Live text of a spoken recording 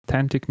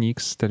10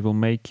 techniques that will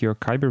make your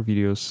Kaiber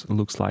videos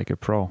look like a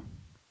pro.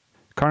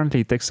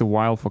 Currently, it takes a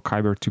while for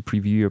Kaiber to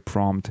preview a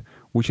prompt,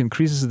 which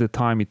increases the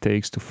time it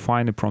takes to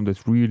find a prompt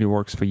that really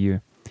works for you.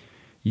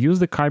 Use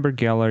the Kaiber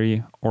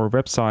gallery or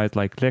website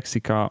like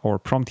Lexica or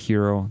Prompt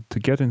Hero to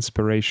get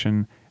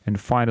inspiration and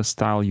find a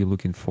style you're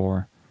looking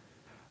for.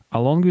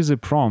 Along with the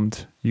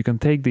prompt, you can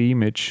take the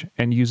image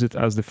and use it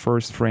as the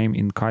first frame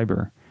in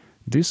Kaiber.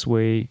 This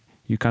way,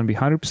 you can be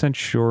 100%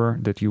 sure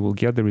that you will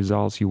get the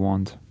results you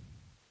want.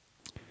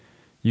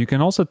 You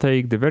can also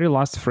take the very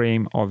last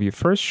frame of your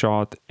first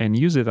shot and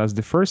use it as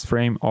the first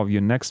frame of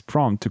your next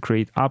prompt to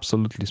create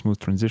absolutely smooth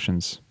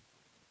transitions.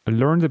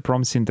 Learn the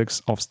prompt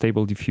syntax of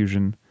Stable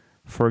Diffusion.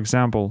 For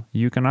example,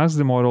 you can ask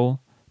the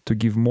model to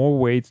give more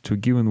weight to a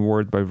given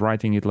word by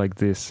writing it like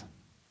this.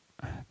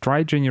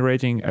 Try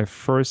generating a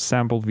first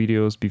sample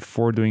videos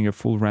before doing a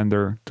full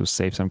render to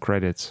save some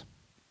credits.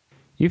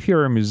 If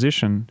you're a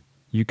musician,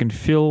 you can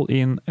fill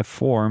in a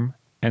form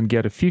and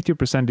get a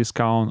 50%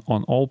 discount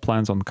on all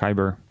plans on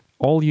Kaiber.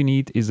 All you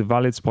need is a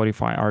valid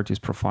Spotify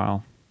artist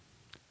profile.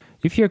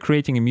 If you're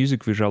creating a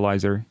music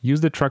visualizer,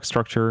 use the track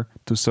structure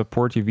to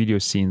support your video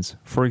scenes.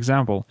 For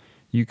example,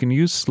 you can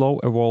use slow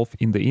evolve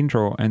in the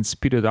intro and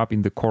speed it up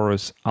in the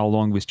chorus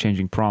along with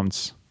changing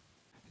prompts.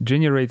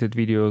 Generated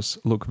videos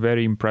look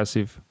very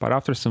impressive, but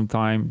after some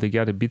time they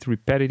get a bit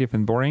repetitive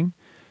and boring,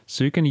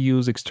 so you can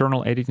use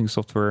external editing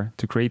software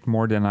to create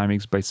more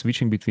dynamics by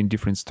switching between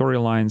different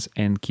storylines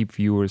and keep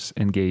viewers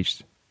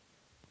engaged.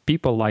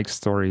 People like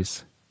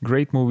stories.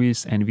 Great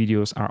movies and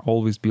videos are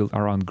always built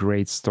around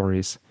great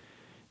stories.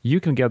 You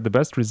can get the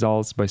best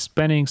results by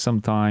spending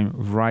some time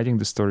writing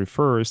the story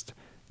first,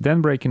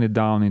 then breaking it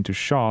down into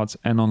shots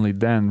and only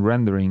then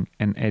rendering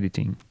and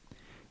editing.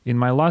 In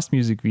my last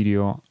music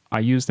video, I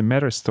used a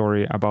meta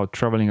story about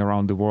traveling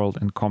around the world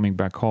and coming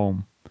back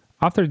home.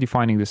 After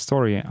defining the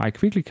story, I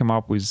quickly came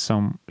up with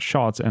some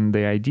shots and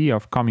the idea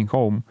of coming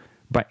home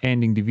by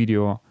ending the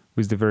video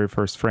with the very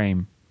first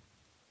frame.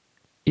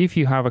 If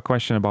you have a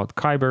question about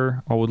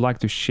Kaiber or would like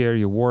to share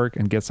your work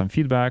and get some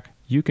feedback,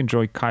 you can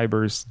join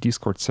Kaiber's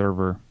Discord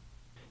server.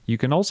 You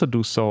can also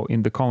do so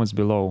in the comments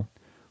below.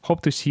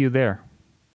 Hope to see you there.